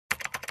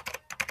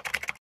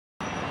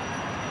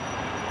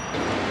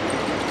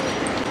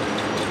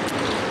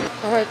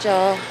Alright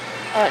y'all,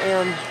 I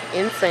am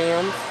in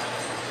Sam's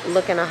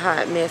looking a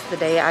hot mess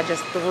today. I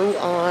just threw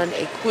on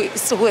a quick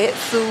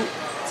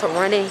sweatsuit to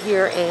run in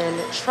here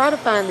and try to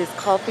find this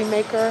coffee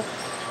maker.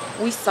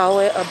 We saw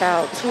it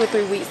about 2 or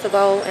 3 weeks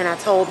ago and I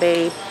told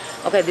babe,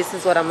 okay, this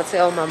is what I'm gonna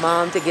tell my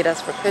mom to get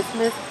us for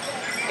Christmas,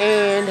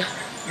 and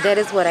that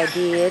is what I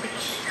did.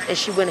 And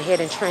she went ahead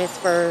and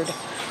transferred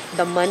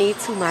the money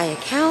to my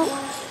account,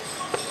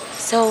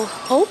 so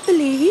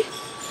hopefully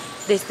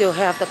they still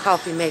have the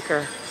coffee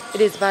maker. It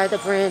is by the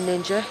brand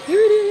Ninja.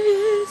 Here it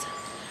is.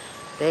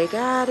 They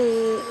got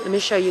it. Let me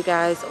show you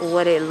guys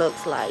what it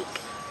looks like.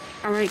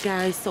 All right,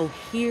 guys, so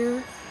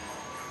here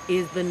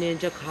is the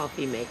Ninja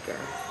coffee maker.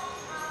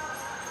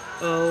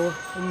 Oh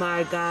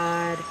my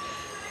God.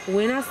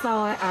 When I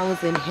saw it, I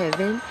was in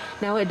heaven.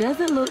 Now, it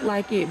doesn't look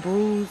like it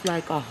brews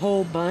like a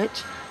whole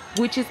bunch,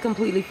 which is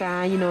completely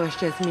fine. You know, it's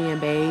just me and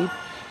babe.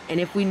 And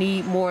if we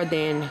need more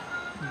than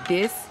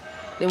this,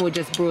 then we'll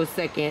just brew a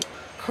second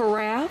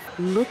carafe.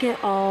 Look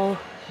at all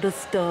the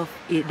stuff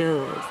it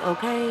does,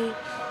 okay?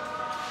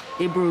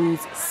 It brews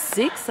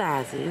 6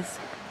 sizes.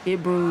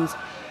 It brews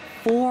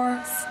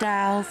 4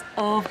 styles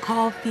of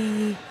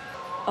coffee.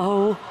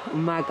 Oh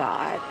my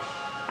God.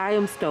 I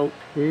am stoked.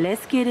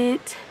 Let's get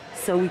it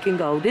so we can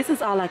go. This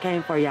is all I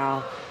came for,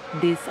 y'all.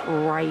 This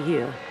right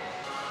here.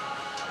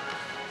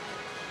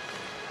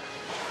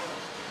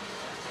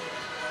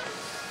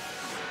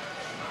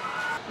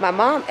 My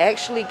mom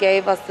actually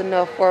gave us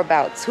enough for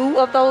about 2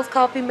 of those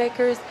coffee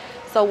makers.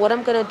 So what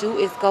I'm gonna do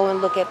is go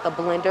and look at the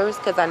blenders,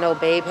 because I know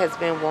babe has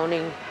been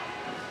wanting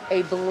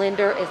a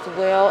blender as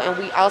well. And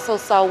we also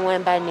saw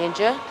one by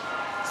Ninja.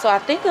 So I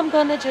think I'm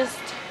gonna just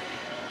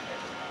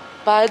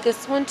buy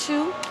this one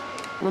too.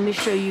 Let me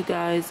show you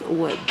guys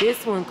what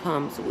this one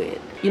comes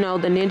with. You know,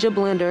 the Ninja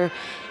blender.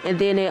 And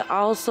then it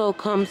also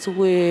comes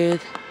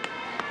with,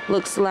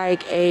 looks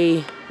like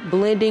a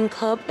blending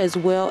cup as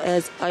well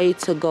as a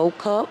to-go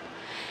cup.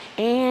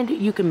 And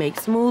you can make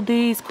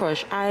smoothies,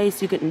 crush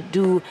ice, you can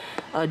do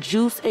a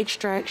juice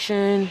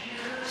extraction.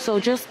 So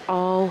just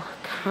all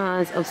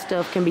kinds of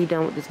stuff can be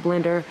done with this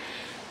blender.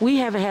 We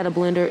haven't had a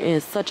blender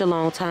in such a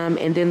long time,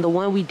 and then the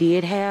one we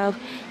did have,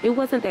 it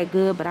wasn't that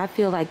good, but I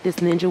feel like this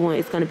Ninja one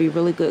is going to be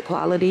really good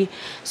quality.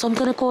 So I'm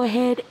going to go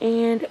ahead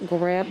and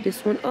grab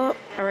this one up.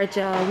 All right,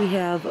 y'all, we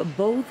have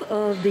both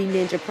of the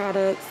Ninja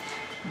products,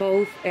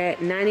 both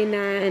at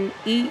 99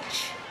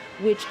 each,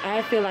 which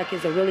I feel like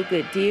is a really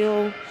good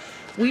deal.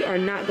 We are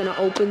not going to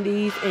open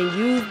these and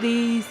use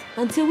these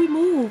until we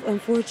move,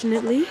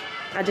 unfortunately.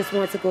 I just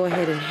want to go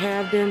ahead and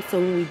have them so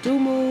when we do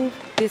move,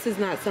 this is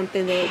not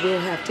something that we'll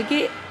have to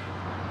get.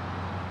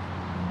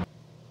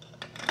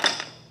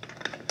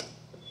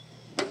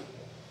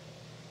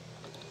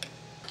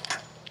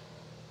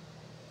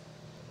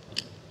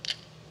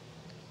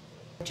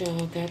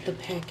 Y'all got the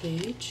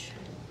package.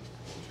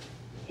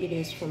 It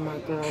is from my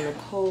girl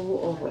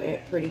Nicole over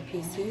at Pretty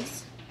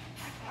Pieces.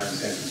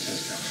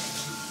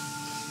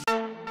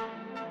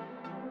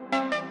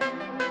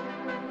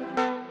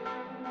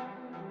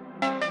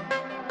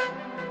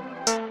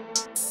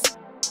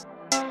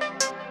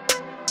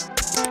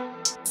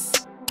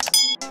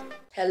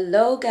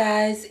 Hello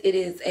guys, it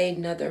is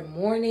another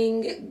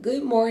morning.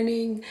 Good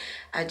morning.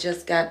 I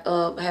just got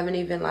up, haven't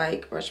even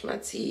like brushed my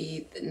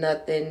teeth,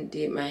 nothing,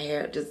 did my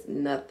hair, just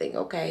nothing,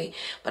 okay?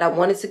 But I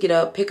wanted to get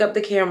up, pick up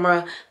the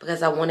camera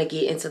because I want to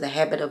get into the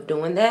habit of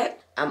doing that.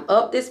 I'm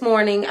up this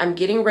morning. I'm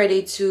getting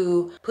ready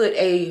to put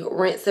a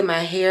rinse in my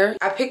hair.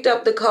 I picked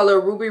up the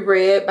color Ruby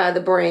Red by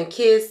the brand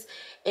Kiss,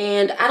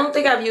 and I don't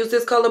think I've used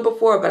this color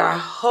before, but I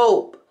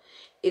hope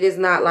it is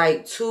not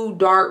like too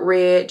dark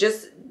red,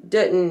 just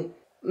doesn't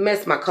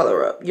mess my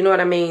color up, you know what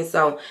I mean?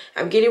 So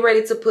I'm getting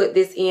ready to put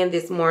this in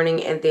this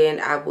morning, and then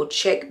I will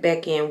check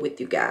back in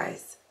with you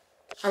guys.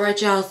 All right,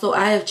 y'all, so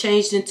I have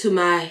changed into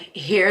my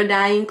hair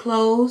dyeing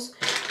clothes.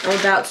 I'm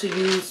about to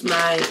use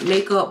my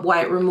makeup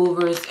white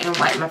removers and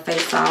wipe my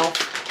face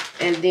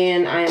off, and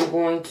then I am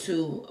going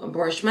to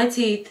brush my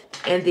teeth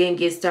and then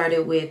get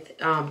started with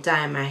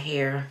dyeing my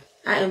hair.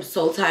 I am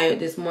so tired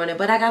this morning,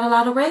 but I got a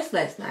lot of rest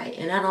last night,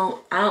 and I don't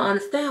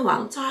understand why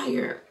I'm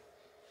tired.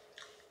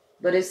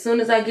 But as soon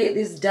as I get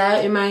this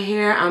dye in my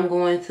hair, I'm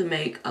going to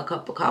make a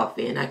cup of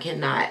coffee, and I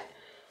cannot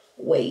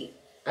wait.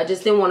 I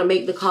just didn't want to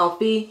make the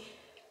coffee,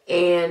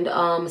 and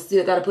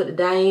still got to put the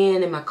dye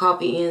in, and my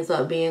coffee ends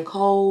up being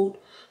cold.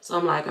 So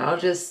I'm like, I'll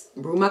just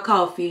brew my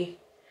coffee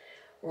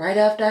right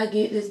after I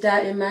get this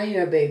dye in my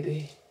hair,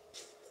 baby.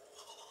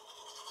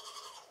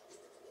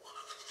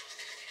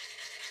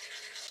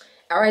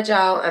 All right,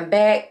 y'all, I'm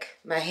back.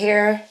 My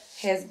hair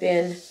has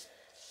been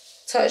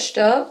touched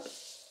up.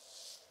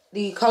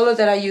 The color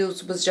that I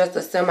used was just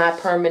a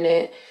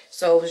semi-permanent,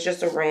 so it was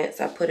just a rinse.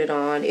 I put it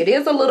on. It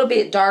is a little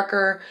bit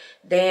darker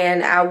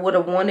than I would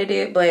have wanted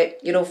it, but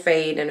it'll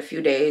fade in a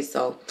few days,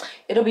 so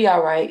it'll be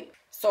all right.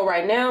 So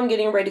right now I'm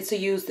getting ready to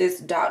use this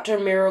Dr.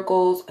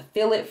 Miracle's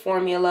Fill It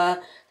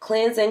Formula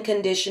Cleanse and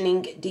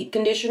Conditioning Deep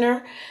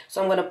Conditioner.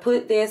 So I'm going to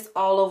put this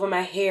all over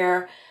my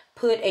hair,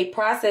 put a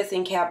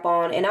processing cap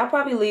on, and I'll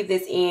probably leave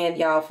this in,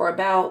 y'all, for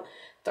about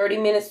 30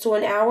 minutes to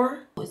an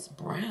hour. It's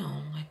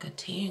brown. like a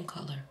tan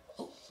color.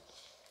 Oh.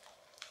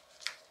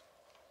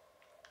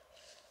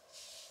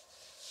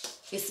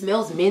 It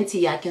smells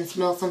minty. I can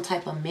smell some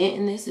type of mint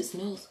in this. It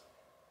smells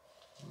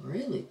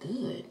really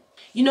good.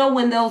 You know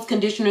when those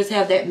conditioners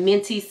have that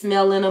minty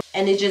smell in them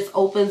and it just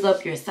opens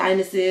up your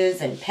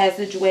sinuses and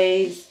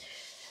passageways?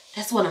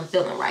 That's what I'm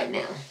feeling right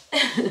now.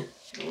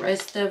 The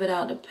rest of it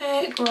out the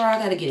pack, girl. I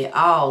gotta get it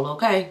all,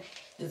 okay?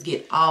 Let's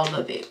get all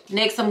of it.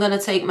 Next, I'm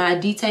gonna take my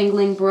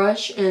detangling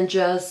brush and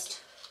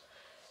just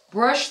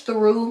brush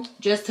through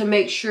just to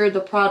make sure the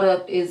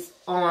product is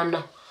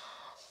on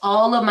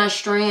all of my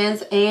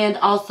strands and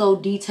also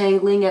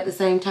detangling at the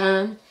same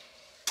time.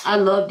 I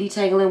love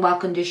detangling while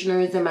conditioner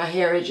is in my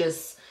hair. It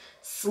just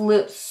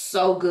slips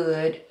so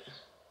good.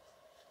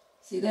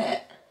 See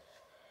that?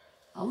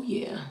 Oh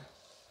yeah.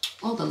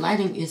 Oh, the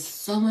lighting is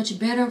so much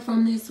better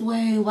from this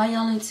way. Why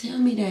y'all didn't tell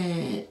me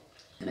that?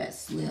 That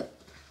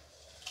slip.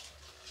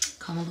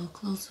 Come a little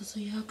closer so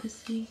y'all can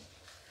see.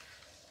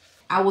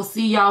 I will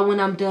see y'all when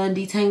I'm done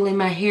detangling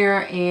my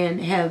hair and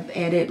have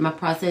added my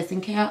processing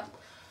cap.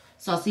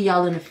 So I'll see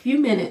y'all in a few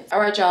minutes. All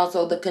right, y'all,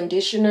 so the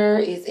conditioner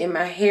is in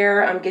my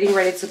hair. I'm getting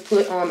ready to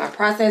put on my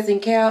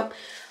processing cap.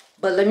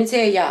 But let me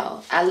tell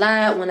y'all, I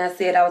lied when I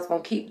said I was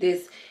gonna keep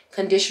this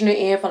conditioner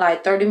in for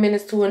like 30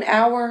 minutes to an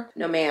hour.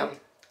 No, ma'am.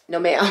 No,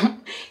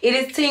 ma'am. It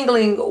is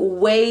tingling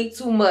way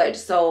too much.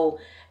 So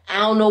I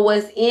don't know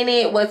what's in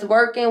it, what's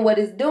working, what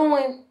it's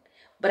doing.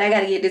 But I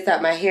gotta get this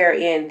out my hair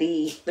in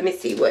the, let me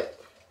see what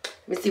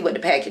the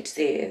package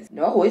says.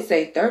 No, it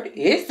says 30.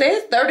 It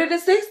says 30 to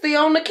 60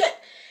 on the It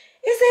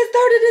says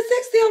 30 to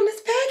 60 on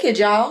this package,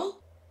 y'all.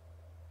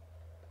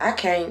 I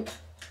can't.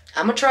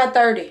 I'm gonna try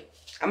 30.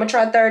 I'm gonna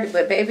try 30,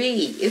 but baby,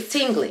 it's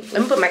tingling.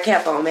 Let me put my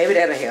cap on. Maybe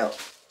that'll help.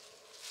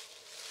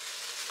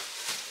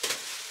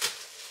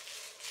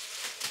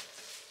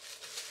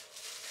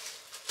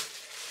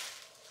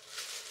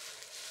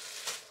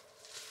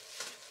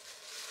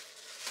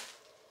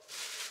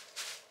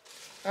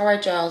 All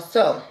right, y'all,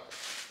 so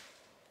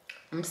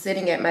I'm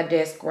sitting at my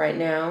desk right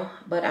now,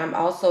 but I'm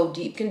also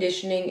deep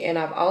conditioning and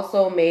I've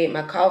also made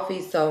my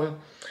coffee, so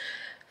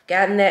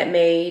gotten that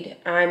made.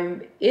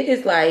 It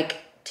is like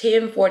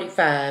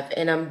 10:45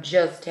 and I'm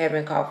just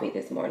having coffee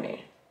this morning.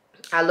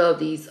 I love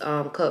these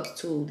cups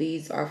too.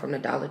 These are from the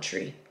Dollar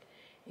Tree,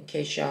 in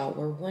case y'all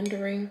were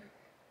wondering,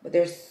 but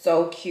they're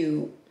so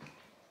cute.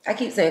 I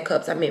keep saying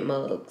cups, I meant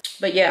mugs.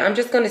 But yeah, I'm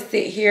just gonna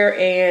sit here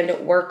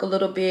and work a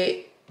little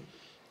bit.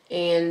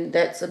 And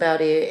that's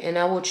about it. And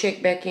I will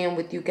check back in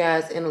with you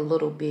guys in a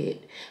little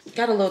bit.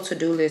 Got a little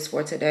to-do list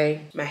for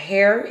today. My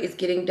hair is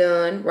getting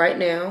done right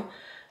now.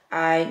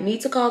 I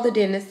need to call the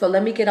dentist. So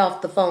let me get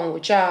off the phone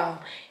with y'all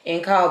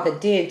and call the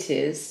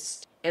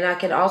dentist. And I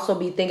can also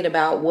be thinking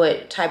about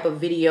what type of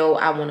video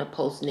I want to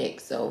post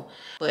next. So,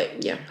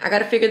 but yeah, I got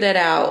to figure that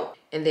out.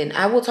 And then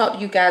I will talk to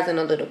you guys in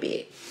a little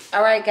bit.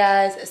 All right,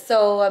 guys,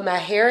 so my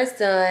hair is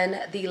done.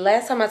 The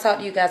last time I talked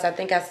to you guys, I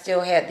think I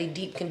still had the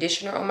deep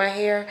conditioner on my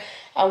hair.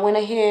 I went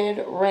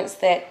ahead,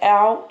 rinsed that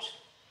out,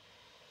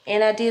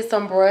 and I did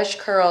some brush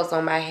curls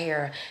on my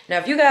hair. Now,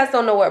 if you guys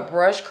don't know what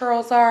brush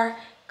curls are,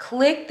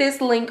 click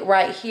this link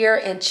right here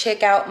and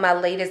check out my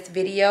latest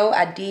video.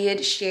 I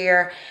did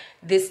share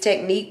this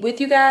technique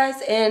with you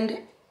guys, and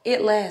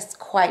it lasts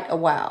quite a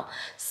while.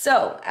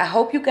 So I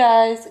hope you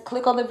guys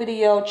click on the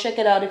video, check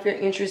it out if you're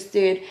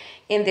interested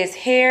in this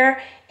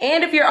hair.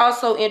 And if you're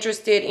also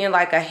interested in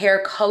like a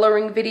hair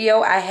coloring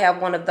video, I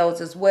have one of those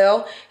as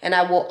well. And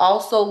I will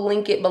also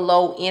link it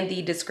below in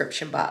the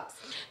description box.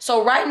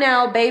 So right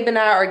now, Babe and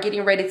I are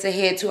getting ready to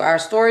head to our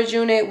storage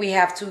unit. We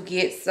have to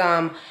get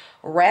some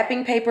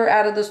wrapping paper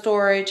out of the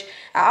storage.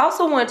 I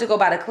also wanted to go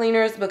by the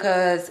cleaners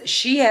because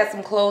she has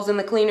some clothes in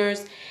the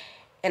cleaners.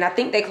 And I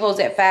think they close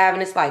at 5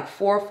 and it's like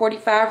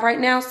 4:45 right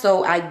now.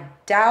 So I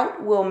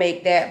doubt we'll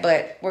make that,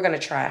 but we're gonna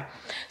try.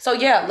 So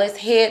yeah, let's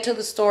head to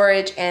the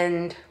storage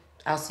and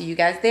I'll see you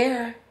guys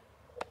there.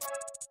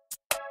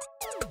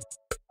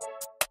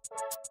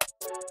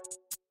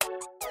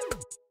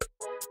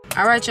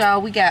 All right,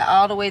 y'all, we got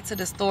all the way to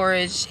the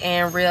storage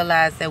and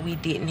realized that we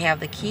didn't have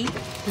the key.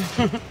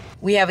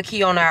 We have a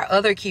key on our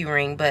other key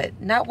ring, but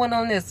not one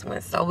on this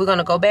one. So we're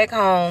gonna go back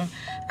home.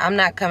 I'm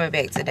not coming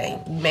back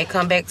today. We may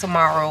come back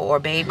tomorrow or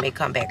Babe may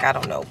come back, I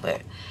don't know,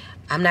 but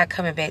I'm not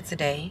coming back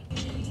today.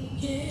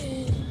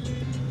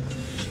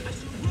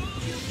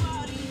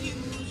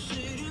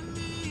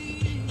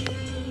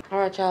 All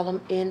right, y'all,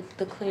 I'm in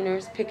the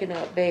cleaners picking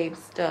up Babe's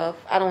stuff.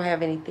 I don't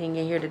have anything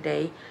in here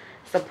today,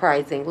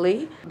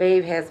 surprisingly.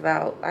 Babe has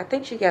about, I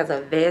think she has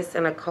a vest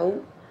and a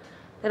coat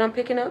that I'm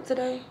picking up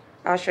today.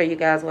 I'll show you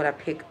guys what I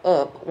pick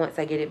up once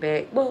I get it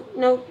back. Well,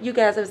 no, you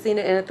guys have seen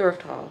it in a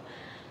thrift haul.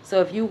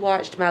 So if you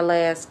watched my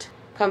last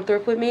Come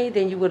Thrift With Me,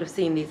 then you would have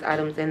seen these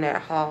items in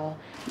that haul.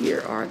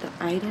 Here are the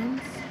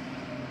items.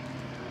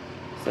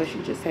 So she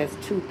just has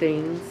 2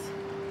 things.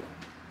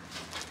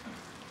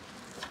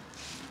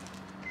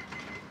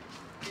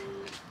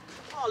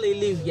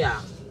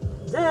 Hallelujah.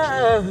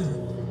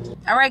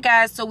 All right,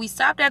 guys, so we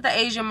stopped at the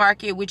Asian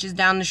market, which is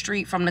down the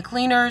street from the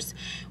cleaners.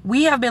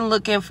 We have been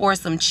looking for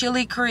some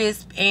chili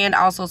crisp and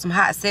also some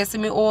hot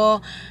sesame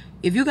oil.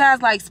 If you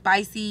guys like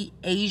spicy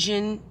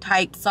Asian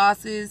type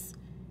sauces,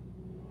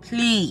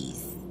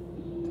 please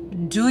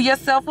do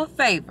yourself a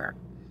favor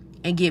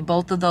and get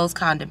both of those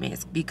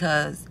condiments,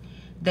 because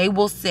they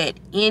will set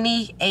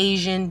any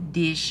Asian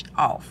dish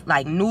off.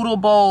 Like noodle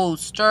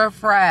bowls, stir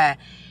fry,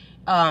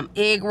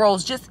 egg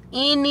rolls, just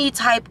any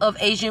type of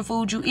Asian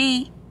food you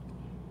eat.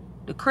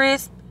 The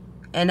crisp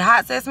and the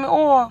hot sesame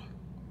oil.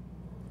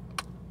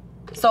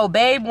 So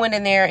babe went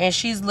in there and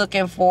she's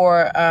looking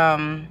for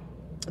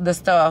the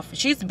stuff.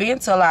 She's been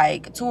to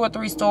like 2 or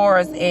 3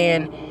 stores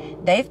and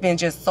they've been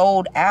just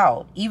sold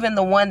out. Even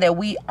the one that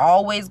we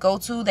always go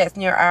to that's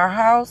near our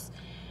house,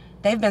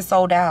 they've been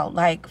sold out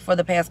like for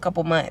the past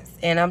couple months.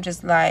 And I'm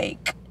just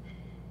like,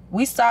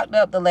 we stocked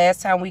up the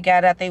last time we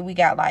got, I think we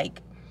got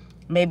like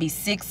maybe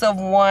 6 of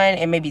one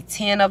and maybe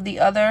 10 of the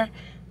other.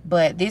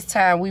 But this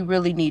time we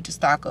really need to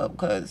stock up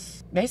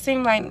because they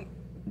seem like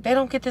they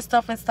don't get this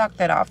stuff in stock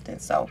that often.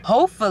 So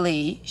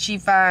hopefully she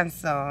finds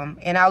some,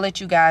 and I'll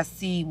let you guys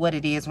see what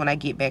it is when I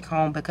get back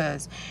home,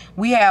 because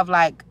we have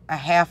like a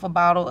half a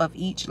bottle of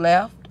each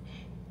left,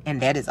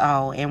 and that is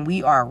all. And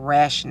we are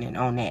rationing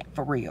on that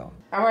for real.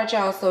 All right,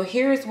 y'all, so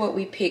here's what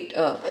we picked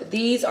up.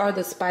 These are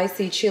the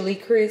spicy chili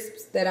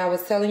crisps that I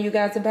was telling you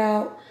guys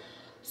about.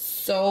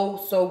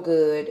 So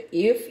good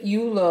if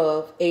you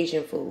love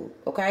Asian food,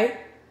 okay?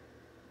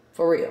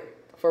 For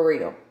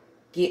real,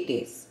 get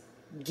this,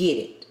 get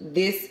it,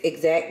 this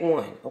exact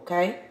one,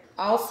 okay?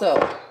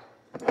 Also,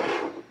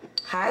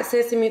 hot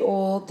sesame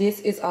oil. This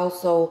is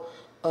also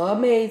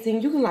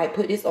amazing. You can like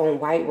put this on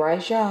white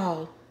rice,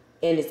 y'all,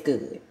 and it's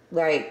good.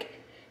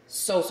 Like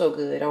so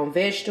good on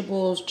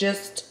vegetables,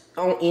 just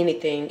on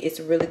anything. It's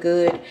really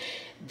good.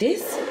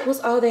 This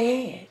was all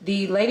they had.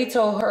 The lady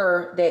told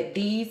her that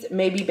these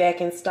may be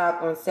back in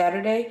stock on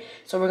Saturday.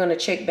 So we're going to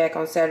check back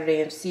on Saturday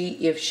and see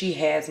if she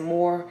has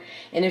more.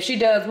 And if she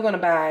does, we're going to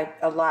buy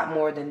a lot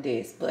more than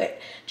this.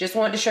 But just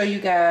wanted to show you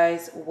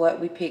guys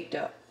what we picked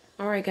up.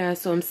 Alright guys,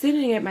 so I'm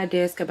sitting at my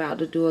desk about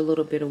to do a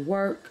little bit of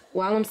work.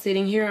 While I'm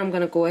sitting here, I'm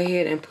going to go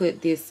ahead and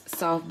put this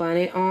soft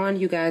bonnet on.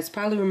 You guys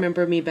probably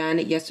remember me buying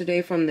it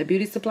yesterday from the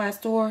beauty supply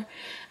store.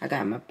 I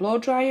got my blow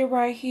dryer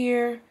right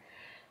here.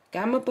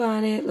 Got my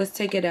bonnet. Let's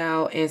take it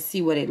out and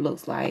see what it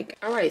looks like.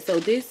 Alright, so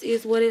this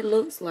is what it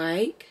looks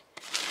like.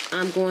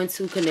 I'm going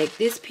to connect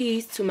this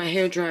piece to my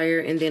hair dryer,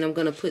 and then I'm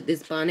going to put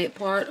this bonnet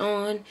part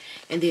on.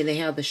 And then they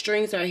have the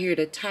strings right here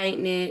to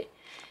tighten it.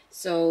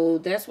 So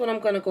that's what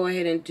I'm going to go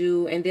ahead and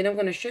do. And then I'm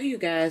going to show you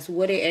guys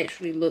what it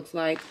actually looks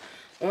like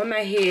on my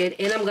head.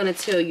 And I'm going to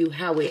tell you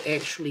how it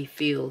actually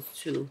feels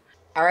too.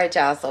 Alright,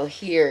 y'all, so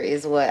here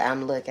is what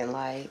I'm looking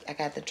like. I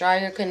got the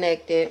dryer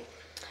connected.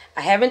 I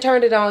haven't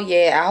turned it on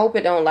yet. I hope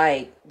it don't,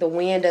 like, the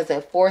wind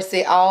doesn't force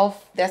it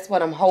off. That's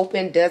what I'm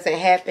hoping doesn't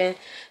happen.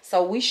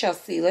 So we shall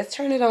see. Let's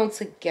turn it on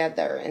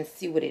together and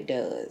see what it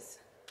does.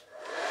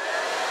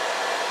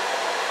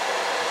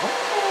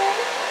 Okay.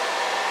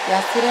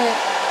 Y'all see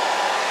that?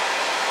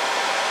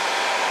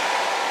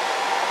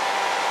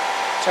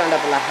 Turned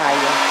up a lot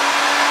higher.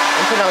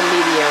 And put on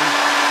medium.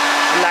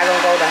 I'm not going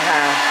to go to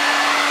high.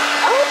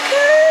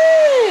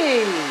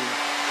 Okay.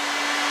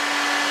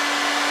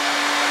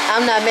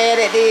 I'm not mad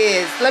at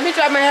this. Let me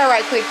dry my hair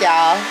right quick,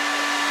 y'all.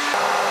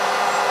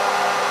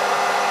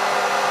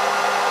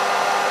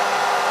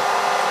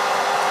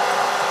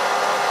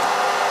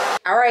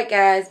 Alright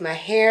guys, my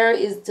hair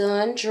is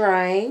done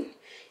drying.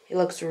 It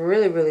looks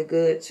really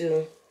good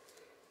too.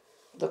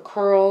 The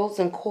curls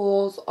and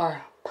coils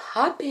are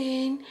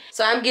popping.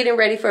 So I'm getting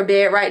ready for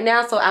bed right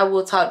now, so I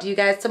will talk to you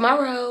guys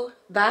tomorrow.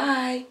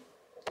 Bye.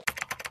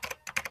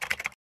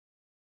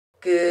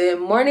 Good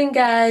morning,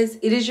 guys.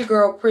 It is your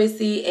girl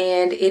Prissy,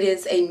 and it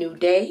is a new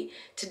day.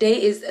 Today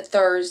is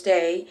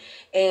Thursday,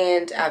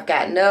 and I've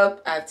gotten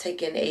up. I've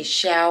taken a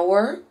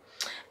shower.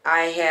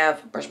 I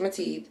have brushed my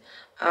teeth.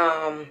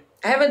 I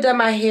haven't done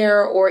my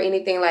hair or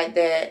anything like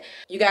that.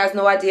 You guys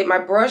know I did my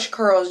brush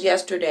curls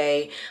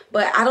yesterday,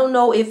 but I don't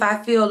know if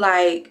I feel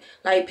like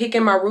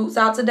picking my roots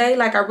out today.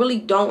 Like, I really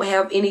don't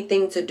have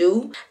anything to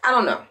do. I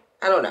don't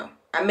know.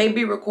 I may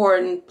be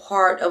recording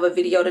part of a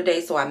video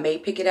today, so I may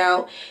pick it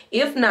out.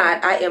 If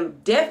not, I am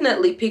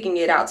definitely picking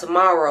it out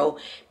tomorrow,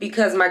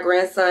 because my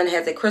grandson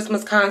has a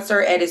Christmas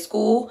concert at his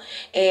school,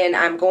 and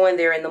I'm going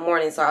there in the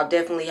morning, so I'll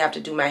definitely have to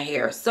do my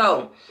hair.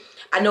 So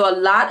I know a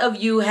lot of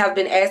you have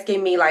been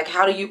asking me, like,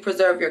 how do you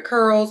preserve your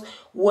curls?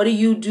 What do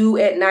you do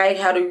at night?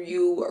 How do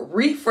you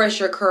refresh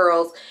your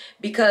curls?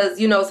 Because,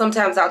 you know,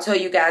 sometimes I'll tell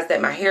you guys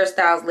that my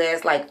hairstyles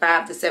last like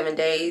 5 to 7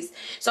 days.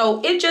 So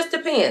it just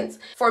depends.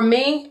 For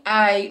me,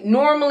 I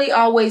normally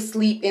always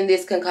sleep in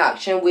this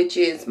concoction, which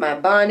is my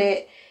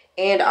bonnet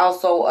and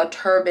also a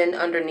turban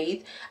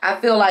underneath. I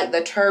feel like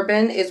the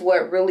turban is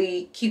what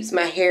really keeps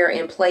my hair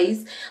in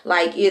place.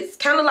 Like, it's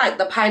kind of like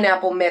the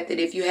pineapple method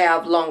if you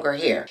have longer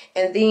hair.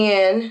 And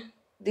then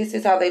this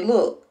is how they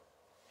look.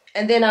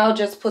 And then I'll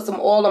just put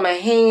some oil on my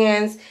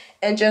hands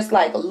and just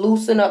like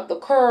loosen up the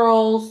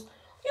curls.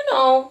 You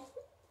know,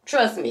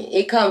 Trust me,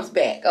 it comes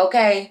back,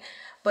 okay?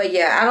 But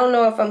yeah, I don't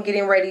know if I'm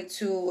getting ready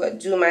to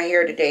do my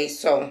hair today,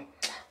 so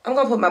I'm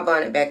gonna put my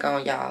bonnet back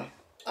on, y'all.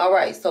 All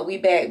right, so we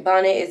back.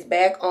 Bonnet is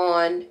back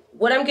on.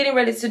 What I'm getting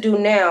ready to do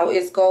now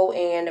is go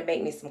and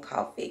make me some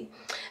coffee.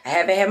 I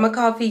haven't had my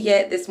coffee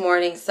yet this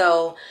morning,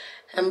 so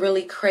I'm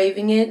really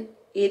craving it.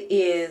 It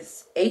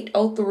is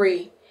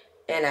 8:03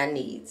 and I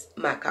need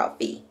my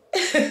coffee.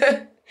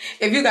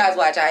 If you guys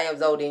watch I Am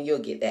Zoe, then you'll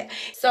get that.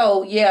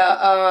 So yeah,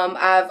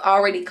 I've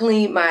already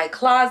cleaned my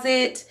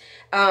closet.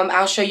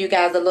 I'll show you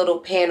guys a little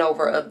pan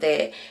over of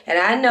that. And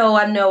I know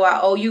I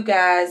owe you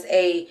guys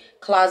a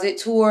closet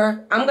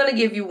tour. I'm gonna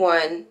give you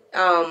one.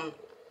 I'm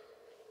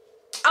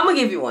gonna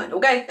give you one,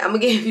 okay? I'm gonna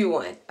give you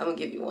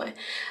one.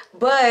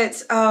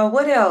 But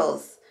what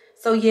else?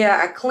 So yeah,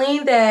 I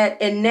cleaned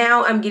that and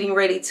now I'm getting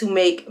ready to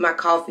make my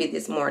coffee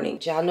this morning.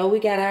 Y'all know we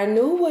got our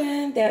new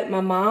one that my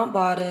mom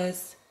bought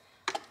us.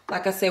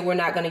 Like I said, we're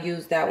not going to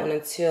use that one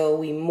until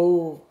we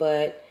move,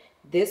 but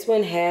this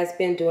one has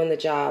been doing the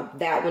job.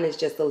 That one is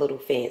just a little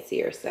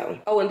fancier, so.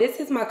 Oh, and this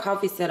is my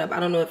coffee setup.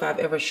 I don't know if I've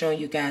ever shown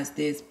you guys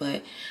this,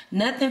 but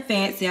nothing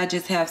fancy. I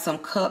just have some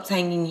cups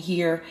hanging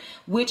here,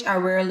 which I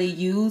rarely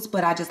use,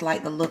 but I just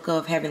like the look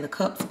of having the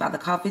cups by the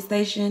coffee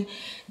station.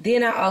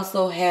 Then I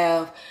also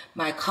have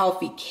my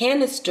coffee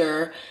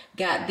canister.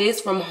 Got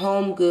this from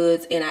Home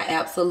Goods, and I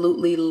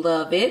absolutely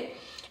love it.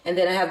 And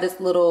then I have this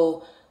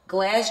little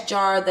glass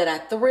jar that I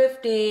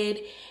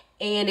thrifted,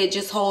 and it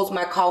just holds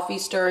my coffee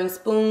stirring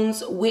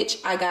spoons, which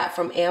I got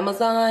from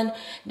Amazon.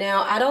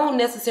 Now, I don't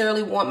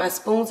necessarily want my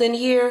spoons in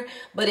here,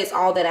 but it's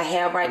all that I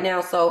have right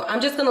now, so I'm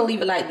just gonna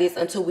leave it like this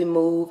until we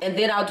move, and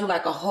then I'll do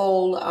like a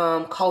whole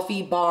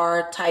coffee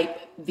bar type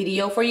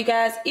video for you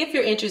guys if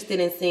you're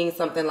interested in seeing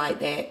something like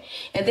that.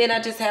 And then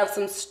I just have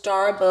some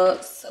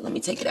Starbucks. Let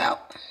me take it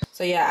out.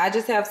 So yeah, I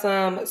just have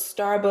some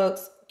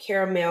Starbucks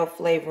caramel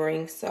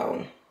flavoring,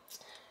 so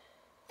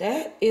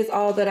that is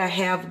all that I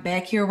have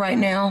back here right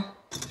now.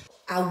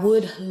 I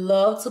would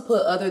love to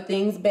put other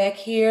things back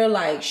here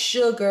like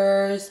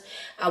sugars.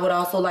 I would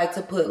also like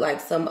to put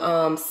like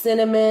some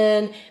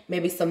cinnamon,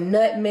 maybe some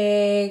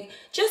nutmeg,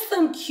 just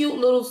some cute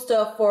little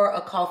stuff for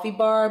a coffee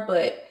bar,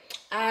 but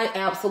I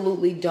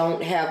absolutely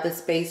don't have the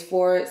space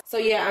for it. So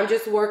yeah, I'm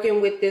just working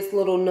with this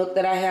little nook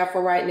that I have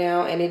for right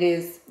now, and it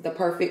is the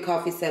perfect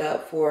coffee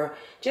setup for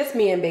just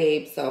me and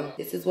babe. So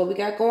this is what we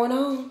got going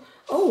on.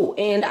 Oh,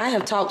 and I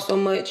have talked so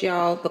much,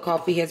 y'all. The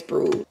coffee has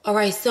brewed. All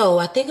right, so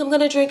I think I'm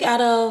gonna drink out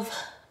of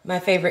my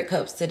favorite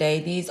cups today.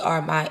 These are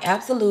my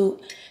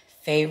absolute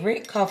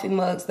favorite coffee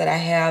mugs that I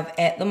have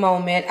at the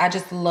moment. I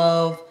just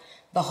love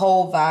the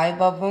whole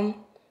vibe of them.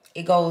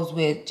 It goes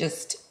with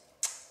just,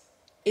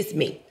 it's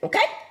me,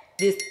 okay?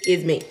 This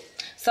is me.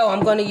 So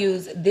I'm gonna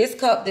use this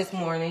cup this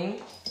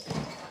morning.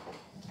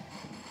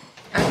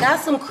 I got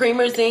some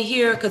creamers in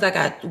here because I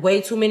got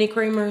way too many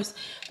creamers,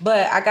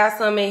 but I got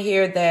some in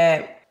here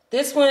that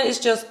this one is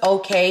just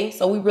okay,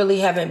 so we really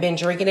haven't been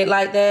drinking it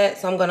like that.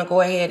 So I'm gonna go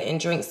ahead and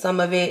drink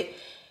some of it.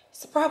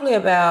 It's probably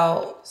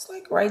about, it's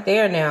like right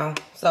there now.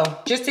 So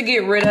just to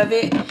get rid of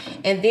it.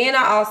 And then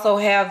I also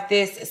have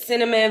this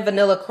cinnamon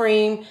vanilla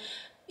cream.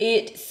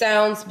 It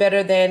sounds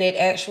better than it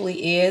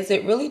actually is.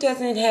 It really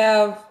doesn't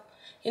have,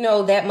 you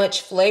know, that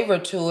much flavor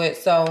to it.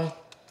 So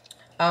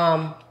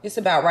it's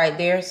about right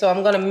there. So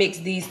I'm gonna mix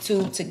these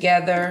two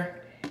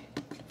together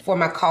for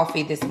my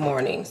coffee this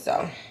morning.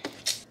 So,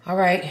 all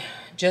right.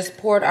 Just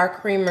poured our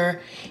creamer,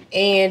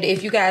 and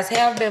if you guys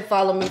have been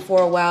following me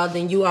for a while,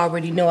 then you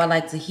already know I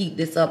like to heat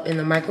this up in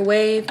the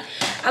microwave.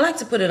 I like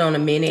to put it on a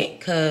minute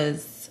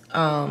because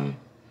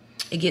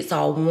it gets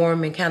all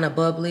warm and kind of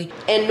bubbly.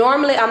 And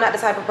normally I'm not the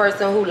type of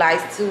person who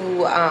likes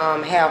to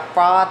have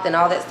froth and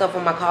all that stuff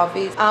on my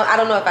coffees. I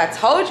don't know if I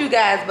told you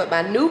guys, but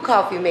my new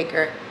coffee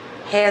maker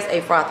has a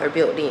frother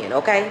built in,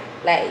 okay?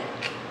 Like,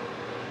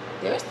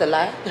 there's the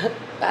light.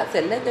 I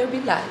said, let there be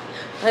light.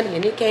 Honey,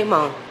 and it came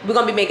on. We're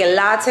gonna be making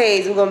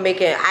lattes. We're gonna be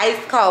making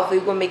iced coffee.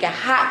 We're gonna be making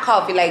hot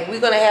coffee. Like, we're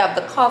gonna have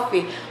the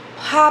coffee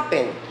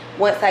popping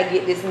once I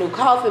get this new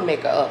coffee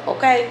maker up,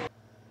 okay?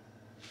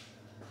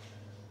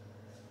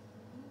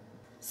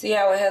 See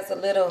how it has a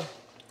little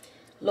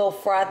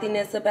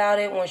frothiness about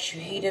it once you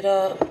heat it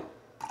up?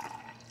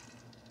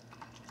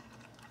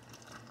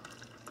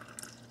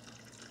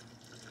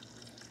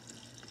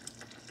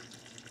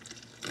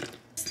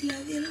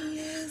 Love you,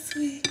 little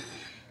sweet,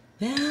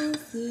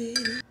 bounce sweet.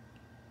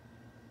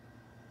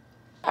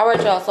 All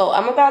right, y'all, so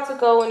I'm about to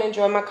go and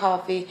enjoy my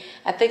coffee.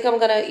 I think I'm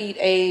gonna eat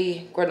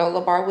a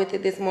granola bar with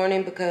it this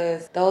morning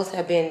because those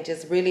have been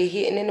just really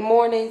hitting in the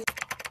mornings.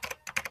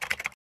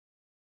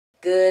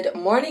 Good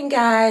morning,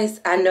 guys.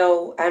 I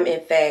know I'm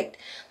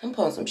put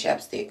on some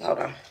chapstick. Hold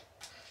on.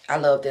 I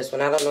love this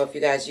one. I don't know if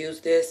you guys use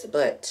this,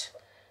 but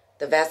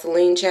the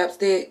Vaseline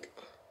chapstick,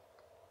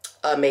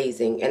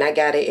 amazing. And I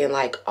got it in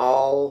like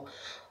all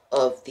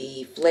of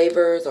the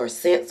flavors or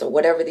scents or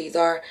whatever these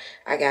are.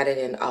 I got it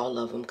in all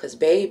of them because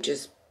babe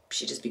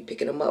she just be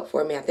picking them up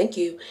for me. I think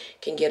you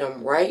can get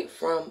them right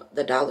from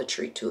the Dollar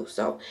Tree too.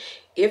 So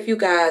if you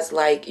guys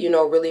like, you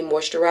know, really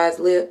moisturized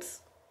lips,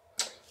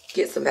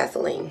 get some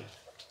Vaseline.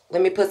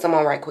 Let me put some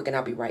on right quick and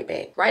I'll be right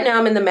back. Right now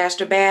I'm in the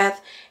master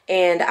bath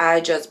and I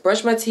just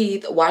brushed my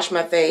teeth, washed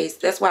my face.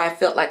 That's why I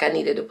felt like I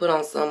needed to put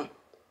on some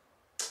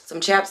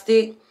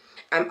chapstick.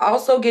 I'm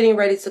also getting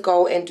ready to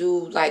go and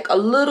do like a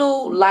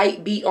little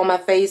light beat on my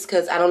face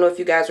because I don't know if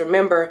you guys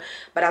remember,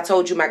 but I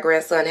told you my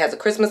grandson has a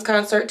Christmas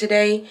concert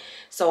today.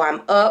 So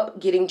I'm up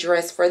getting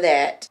dressed for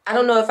that. I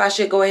don't know if I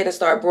should go ahead and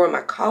start brewing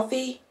my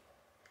coffee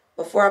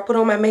before I put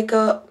on my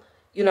makeup.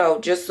 You know,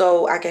 just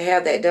so I can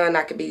have that done.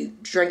 I could be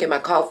drinking my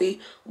coffee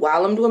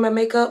while I'm doing my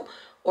makeup,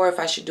 or if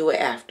I should do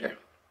it after.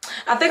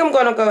 I think I'm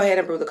going to go ahead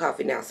and brew the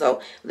coffee now. So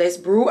let's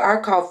brew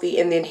our coffee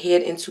and then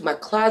head into my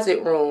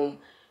closet room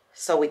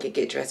so we can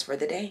get dressed for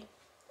the day.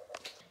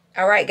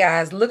 All right,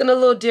 guys, looking a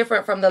little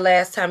different from the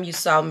last time you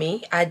saw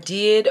me. I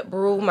did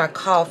brew my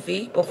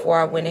coffee before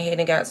I went ahead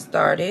and got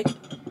started.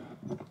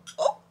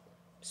 Oh,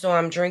 so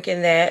I'm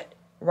drinking that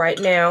right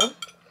now.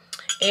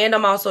 And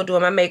I'm also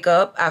doing my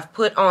makeup. I've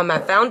put on my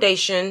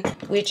foundation,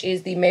 which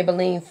is the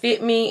Maybelline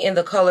Fit Me in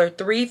the color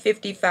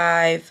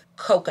 355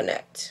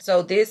 Coconut.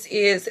 So this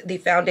is the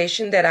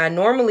foundation that I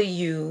normally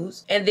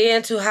use. And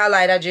then to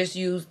highlight, I just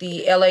use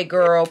the LA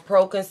Girl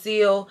Pro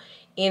Conceal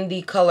in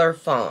the color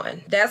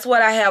Fawn. That's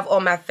what I have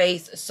on my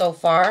face so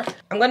far.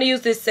 I'm going to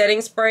use this setting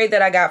spray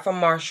that I got from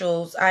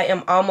Marshall's. I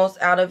am almost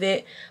out of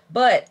it,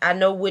 but I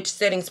know which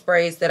setting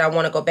sprays that I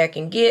want to go back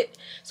and get.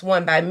 It's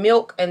one by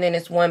Milk, and then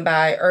it's one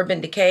by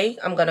Urban Decay.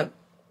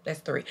 That's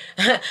three.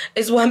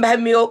 It's one by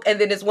Milk, and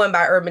then it's one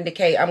by Urban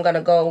Decay. I'm going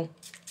to go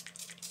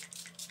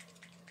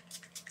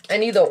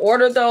and either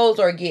order those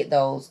or get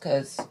those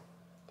because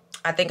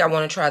I think I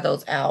want to try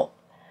those out.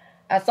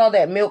 I saw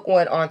that Milk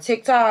one on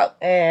TikTok,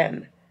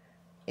 and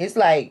it's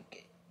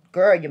like,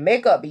 girl, your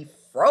makeup be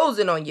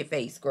frozen on your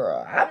face,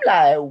 girl. I'm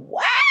like,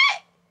 what?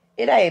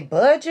 It ain't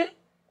budging.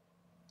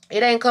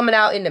 It ain't coming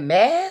out in the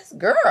mask,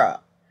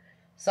 girl.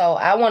 So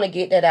I want to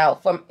get that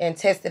out and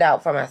test it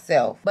out for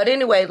myself. But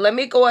anyway, let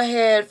me go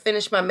ahead,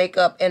 finish my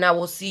makeup, and I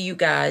will see you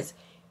guys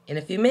in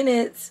a few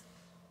minutes.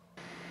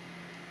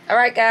 All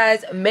right,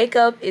 guys,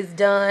 makeup is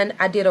done.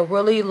 I did a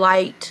really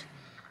light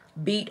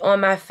beat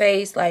on my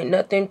face, like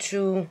nothing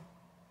too,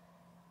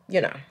 you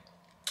know,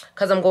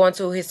 because I'm going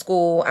to his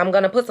school. I'm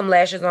going to put some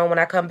lashes on when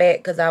I come back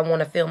because I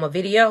want to film a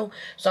video.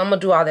 So I'm going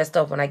to do all that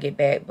stuff when I get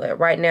back. But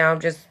right now, I'm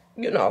just,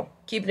 you know,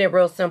 keeping it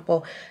real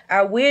simple.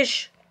 I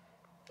wish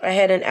I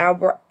had an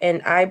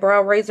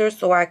eyebrow razor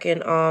so I can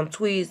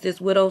tweeze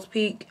this widow's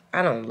peak.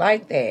 I don't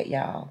like that,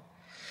 y'all.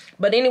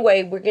 But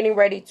anyway, we're getting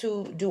ready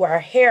to do our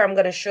hair. I'm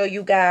going to show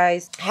you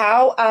guys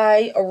how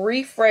I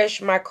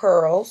refresh my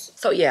curls.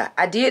 So yeah,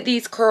 I did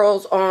these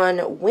curls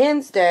on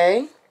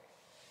Wednesday.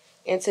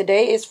 And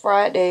today is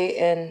Friday,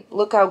 and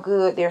look how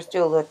good they're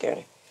still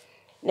looking.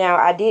 Now,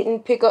 I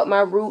didn't pick up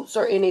my roots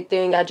or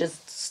anything. I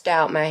just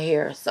styled my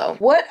hair. So,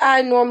 what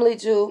I normally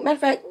do... Matter of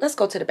fact, let's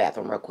go to the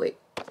bathroom real quick.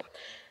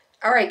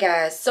 All right,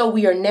 guys. So,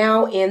 we are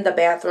now in the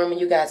bathroom, and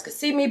you guys can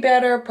see me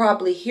better,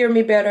 probably hear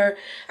me better.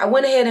 I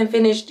went ahead and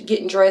finished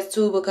getting dressed,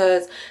 too,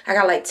 because I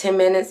got like 10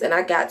 minutes, and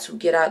I got to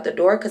get out the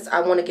door because I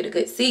want to get a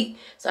good seat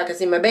so I can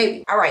see my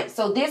baby. All right,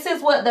 so this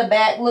is what the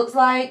back looks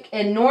like,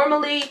 and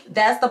normally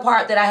that's the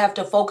part that I have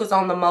to focus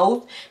on the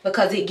most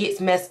because it gets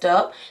messed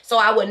up. So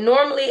I would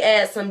normally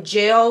add some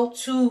gel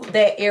to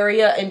that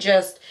area and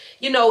just,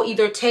 you know,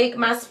 either take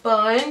my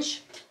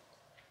sponge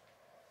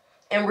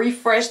and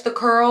refresh the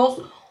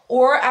curls,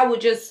 or I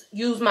would just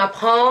use my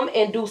palm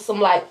and do some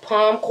like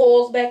palm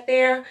coils back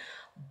there.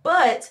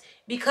 But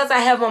because I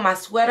have on my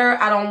sweater,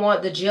 I don't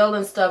want the gel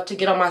and stuff to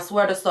get on my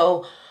sweater.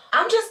 So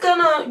I'm just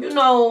gonna, you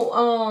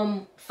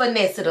know,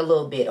 finesse it a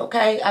little bit,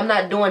 okay? I'm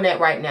not doing that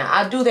right now.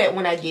 I'll do that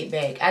when I get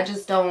back. I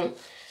just don't,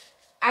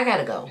 I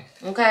gotta go,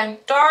 okay?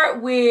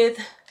 Start with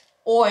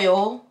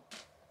oil.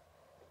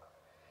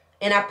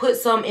 And I put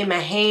some in my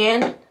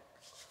hand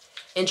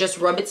and just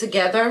rub it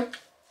together.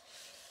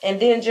 And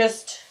then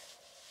just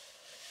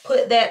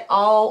put that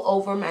all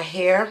over my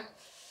hair.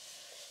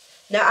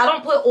 Now, I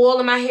don't put oil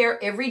in my hair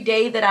every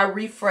day that I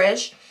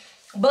refresh,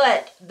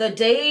 but the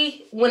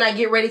day when I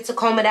get ready to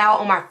comb it out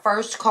on my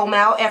first comb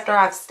out after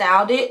I've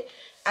styled it,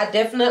 I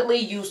definitely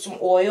use some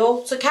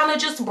oil to kind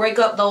of just break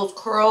up those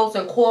curls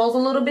and coils a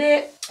little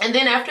bit. And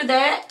then after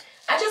that,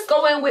 I just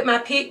go in with my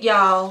pick,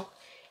 y'all,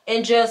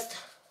 and just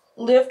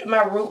lift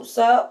my roots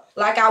up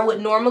like I would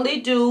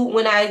normally do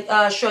when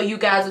I show you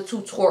guys a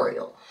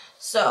tutorial.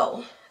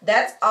 So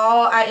that's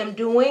all I am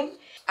doing.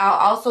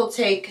 I'll also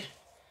take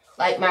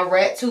like my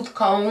rat tooth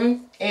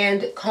comb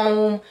and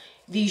comb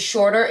these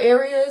shorter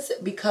areas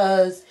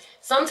because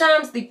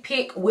sometimes the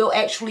pick will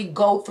actually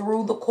go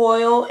through the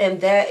coil,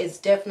 and that is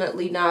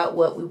definitely not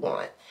what we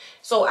want.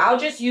 So I'll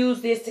just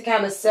use this to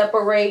kind of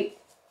separate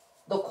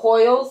the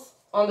coils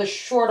on the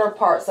shorter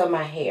parts of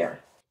my hair.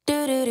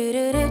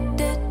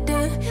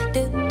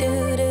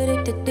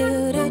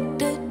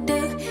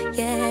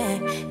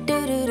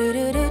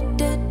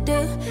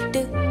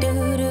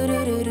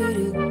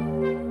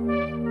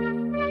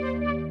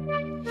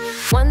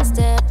 One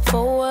step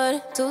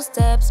forward, two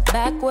steps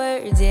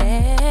backwards,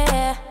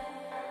 yeah.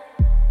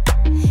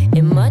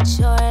 It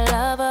mature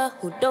lover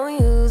who don't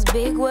use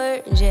big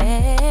words,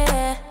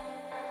 yeah.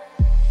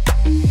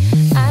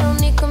 I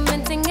don't need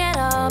convincing at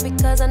all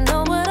because I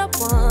know what I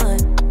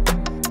want.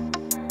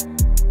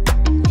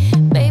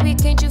 Baby,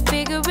 can't you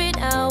figure it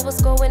out?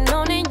 What's going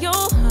on in your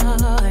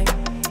heart?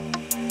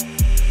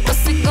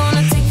 What's it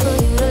gonna take for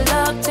you to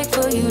love, take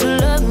for you to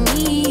love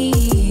me?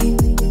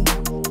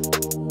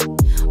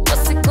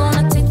 What's it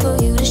gonna take for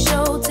you to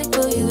show, take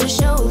for you to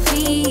show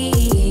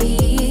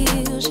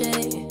feels,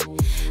 yeah.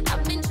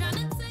 I've been trying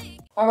to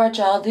take. Alright,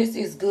 y'all, this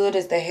is good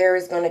as the hair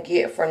is gonna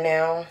get for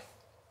now.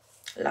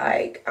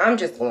 Like, I'm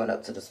just going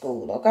up to the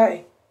school,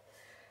 okay?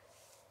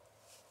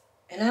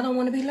 And I don't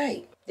want to be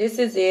late. This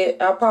is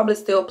it. I'll probably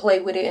still play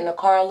with it in the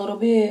car a little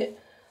bit.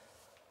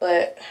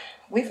 But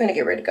we finna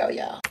get ready to go,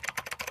 y'all.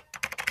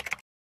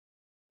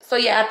 So,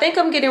 yeah, I think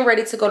I'm getting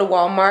ready to go to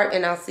Walmart.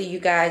 And I'll see you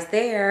guys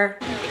there.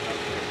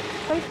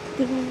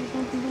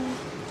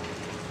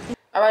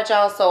 Alright,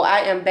 y'all. So,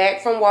 I am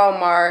back from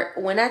Walmart.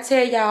 When I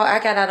tell y'all I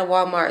got out of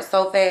Walmart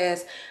so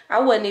fast, I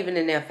wasn't even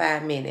in there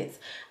 5 minutes.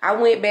 I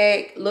went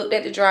back, looked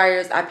at the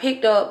dryers. I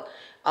picked up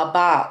a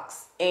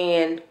box.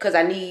 And because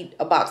I need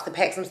a box to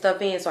pack some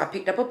stuff in. So I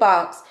picked up a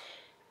box.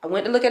 I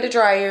went to look at the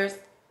dryers.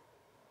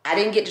 I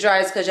didn't get the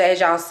dryers because as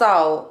y'all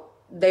saw,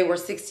 they were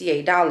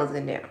 $68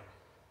 in there.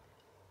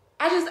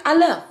 I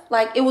left.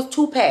 Like, it was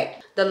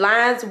 2-pack. The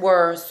lines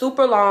were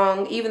super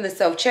long. Even the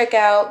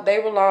self-checkout, they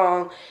were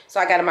long. So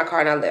I got in my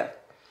car and I left.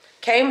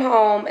 Came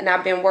home and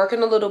I've been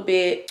working a little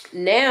bit.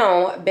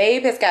 Now,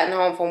 Babe has gotten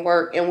home from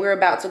work and we're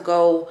about to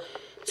go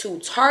to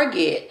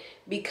Target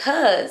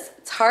because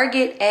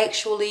Target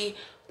actually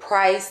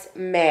price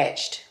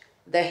matched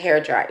the hair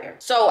dryer.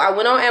 So I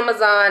went on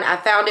Amazon. I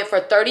found it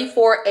for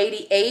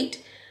 $34.88.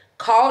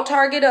 Called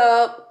Target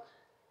up.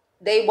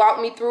 They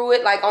walked me through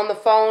it like on the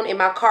phone in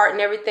my cart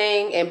and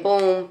everything. And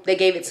boom, they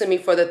gave it to me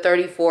for the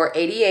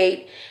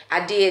 $34.88.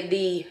 I did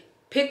the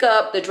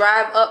pickup, the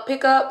drive up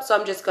pickup. So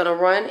I'm just gonna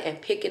run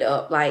and pick it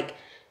up. Like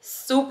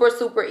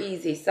super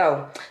easy.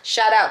 So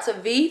shout out to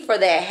V for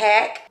that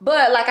hack.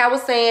 But like I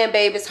was saying,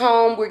 Babe is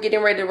home. We're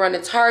getting ready to run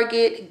to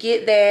Target,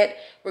 get that.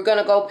 We're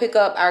gonna go pick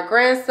up our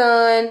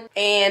grandson,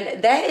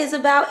 and that is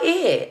about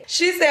it.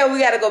 She said we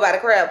gotta go by the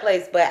crab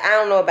place, but I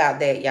don't know about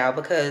that, y'all,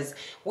 because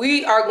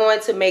we are going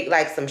to make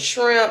like some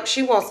shrimp.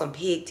 She wants some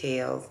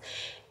pigtails.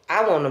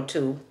 I want them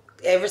too.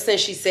 Ever since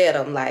she said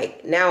them,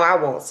 like, now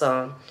I want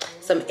some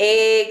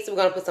eggs. We're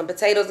gonna put some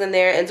potatoes in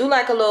there and do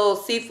like a little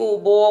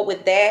seafood boil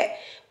with that.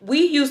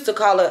 We used to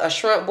call it a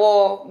shrimp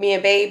boil, me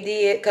and Babe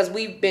did, because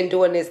we've been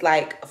doing this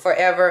like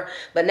forever.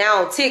 But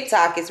now on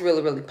TikTok, it's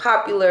really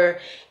popular.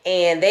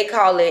 And they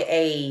call it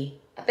I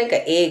think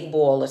an egg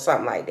boil or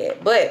something like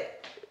that.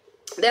 But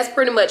that's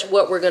pretty much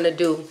what we're going to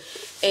do.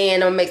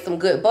 And I'm going to make some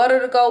good butter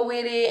to go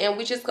with it. And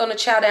we're just going to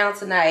chow down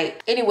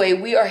tonight. Anyway,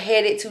 we are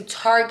headed to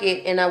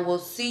Target. And I will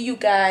see you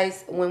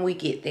guys when we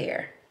get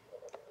there.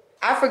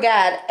 I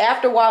forgot,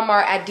 after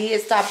Walmart, I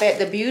did stop at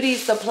the beauty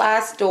supply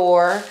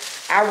store.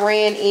 I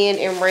ran in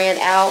and ran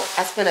out.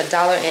 I spent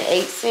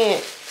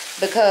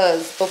 $1.08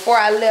 because before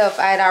I left,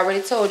 I had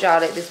already told y'all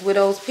that this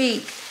Widow's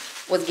Peak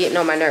was getting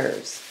on my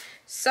nerves.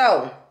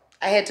 So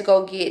I had to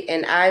go get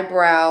an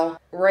eyebrow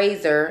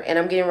razor, and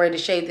I'm getting ready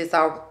to shave this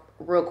off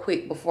real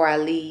quick before I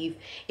leave.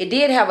 It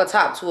did have a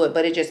top to it,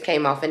 but it just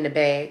came off in the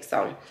bag.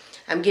 So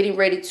I'm getting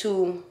ready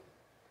to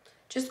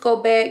just go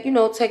back, you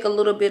know, take a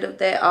little bit of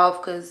that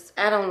off because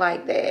I don't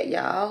like that,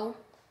 y'all.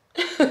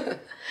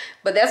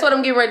 But that's what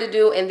I'm getting ready to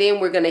do, and then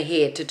we're going to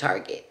head to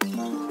Target.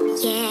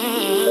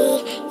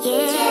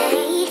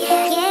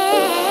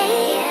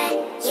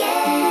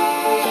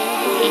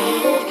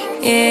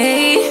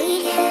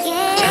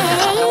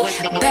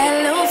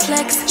 Bad little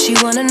flex, she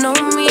wanna know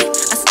me.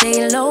 I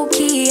stay low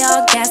key,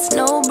 all gas,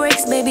 no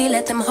brakes. Baby,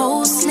 let them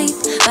hoes sleep.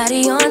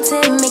 Body on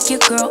 10, make your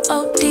girl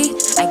OD.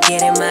 I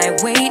get in my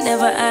way,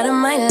 never out of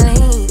my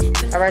lane.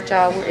 Alright,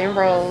 y'all, we're in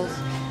Rose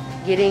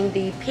getting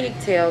the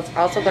pigtails.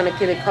 Also gonna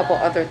get a couple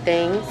other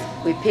things.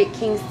 We picked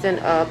Kingston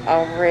up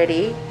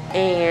already,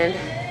 and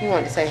he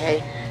wanted to say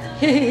hey.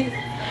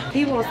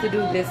 He wants to do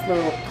this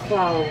little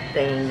claw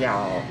thing,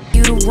 y'all.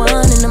 You the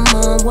one and I'm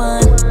on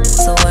one.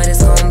 So what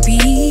it's gonna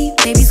be?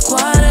 Baby,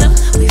 squad up,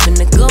 we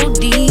finna go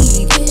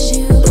deep.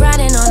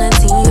 Riding on a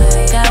team,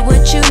 got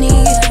what you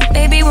need.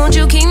 Baby, won't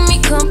you keep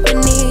me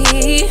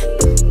company?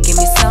 Give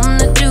me something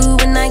to do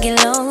when I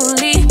get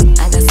lonely.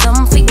 I got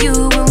something for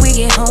you when we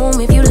get home.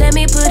 If you let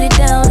me put it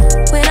down,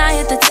 when I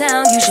hit the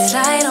town, you should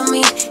slide on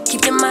me.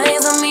 Keep your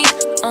minds on me,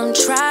 on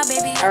try,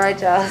 baby. Alright,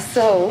 y'all,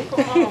 so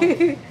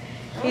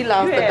he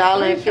lost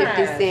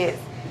 $1.50.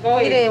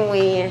 He didn't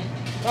win.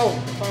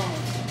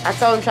 I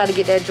told him try to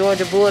get that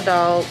Georgia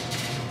Bulldog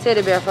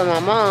teddy bear for my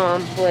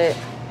mom, but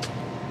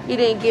he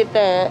didn't get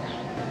that.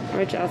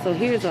 Alright, y'all, so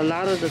here's a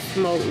lot of the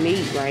smoked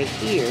meat right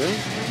here.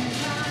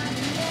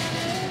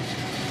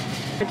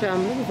 Alright, y'all,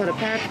 I'm looking for the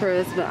pie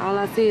crust, but all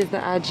I see is the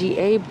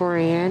IGA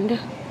brand.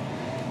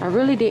 I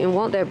really didn't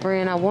want that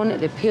brand. I wanted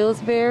the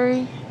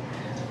Pillsbury.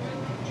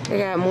 They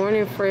got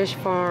Morning Fresh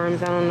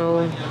Farms. I don't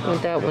know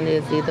what that one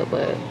is either,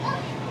 but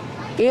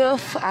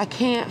if I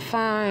can't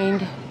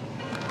find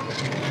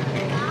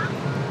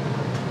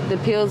The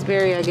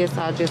Pillsbury, I guess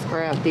I'll just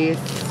grab this.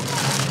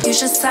 You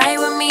should side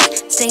with me,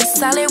 stay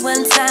solid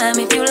one time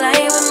if you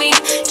lie with me.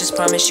 Just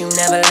promise you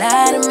never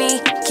lie to me.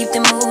 Keep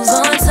the moves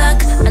on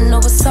tuck, I know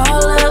it's all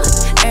up.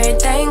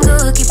 Everything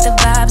good, keep the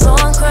vibes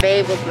on crap.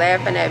 Babe was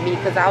laughing at me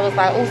because I was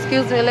like, oh,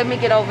 excuse me, let me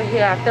get over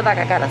here. I feel like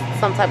I got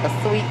some type of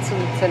sweet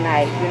tooth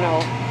tonight, you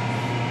know.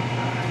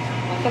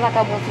 I feel like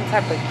I want some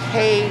type of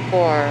cake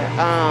or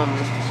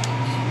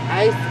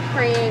ice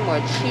cream or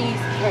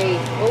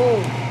cheesecake.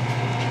 Ooh,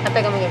 I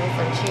think I'm gonna get me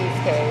some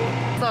cheesecake.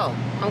 So,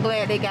 I'm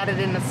glad they got it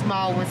in the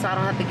small one so I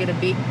don't have to get a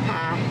big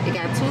pie. They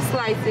got 2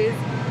 slices.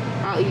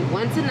 I'll eat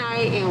one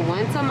tonight and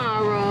one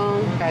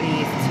tomorrow. Got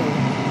these 2.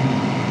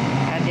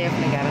 I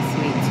definitely got a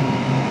sweet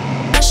tooth.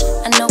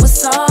 I know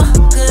it's all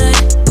good.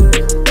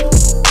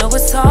 Know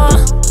it's all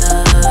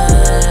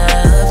love.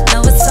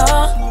 Know it's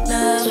all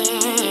love.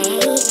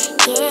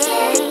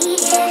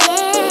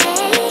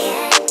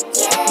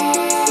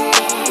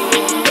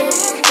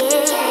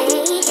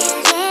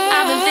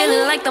 I've been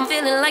feeling like I'm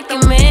feeling like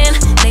a man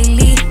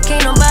lately.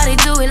 Can't nobody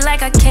do it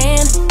like I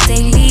can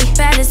daily.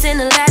 Baddest in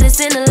the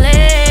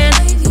land.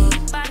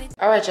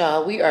 Alright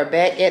y'all, we are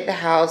back at the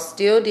house.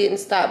 Still didn't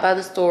stop by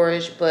the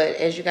storage, but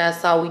as you guys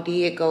saw, we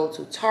did go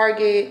to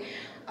Target.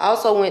 I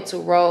also went to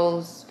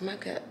Rose. Oh my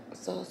god,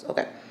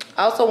 okay.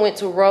 I also went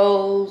to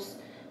Rose.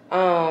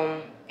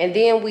 And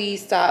then we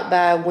stopped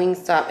by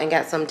Wingstop and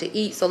got something to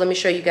eat. So let me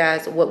show you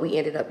guys what we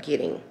ended up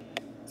getting.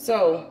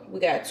 So we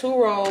got 2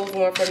 rolls,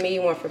 one for me,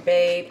 one for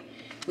Babe.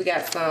 We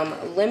got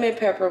some lemon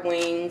pepper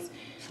wings.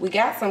 We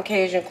got some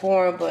Cajun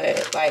corn,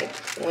 but like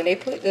when they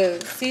put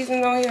the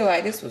seasoning on here,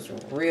 like this was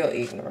real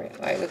ignorant.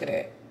 Like look at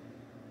that.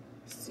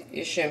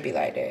 It shouldn't be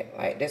like that.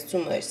 Like that's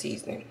too much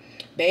seasoning.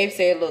 Babe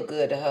said it looked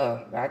good to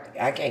her.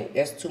 I can't.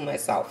 That's too much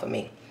salt for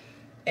me.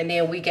 And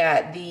then we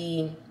got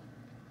the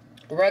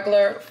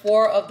regular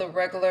 4 of the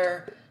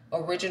regular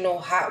original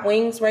hot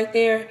wings right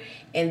there.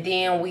 And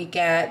then we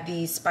got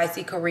the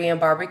spicy Korean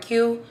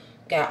barbecue.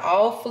 Got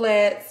all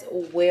flats,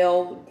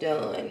 well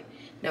done.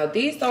 Now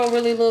these don't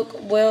really look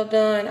well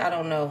done. I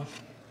don't know.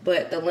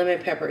 But the lemon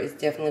pepper is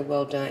definitely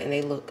well done and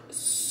they look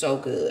so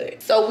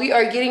good. So we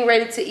are getting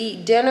ready to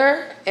eat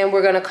dinner and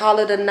we're gonna call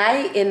it a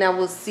night and I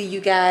will see you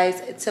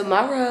guys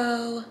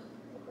tomorrow.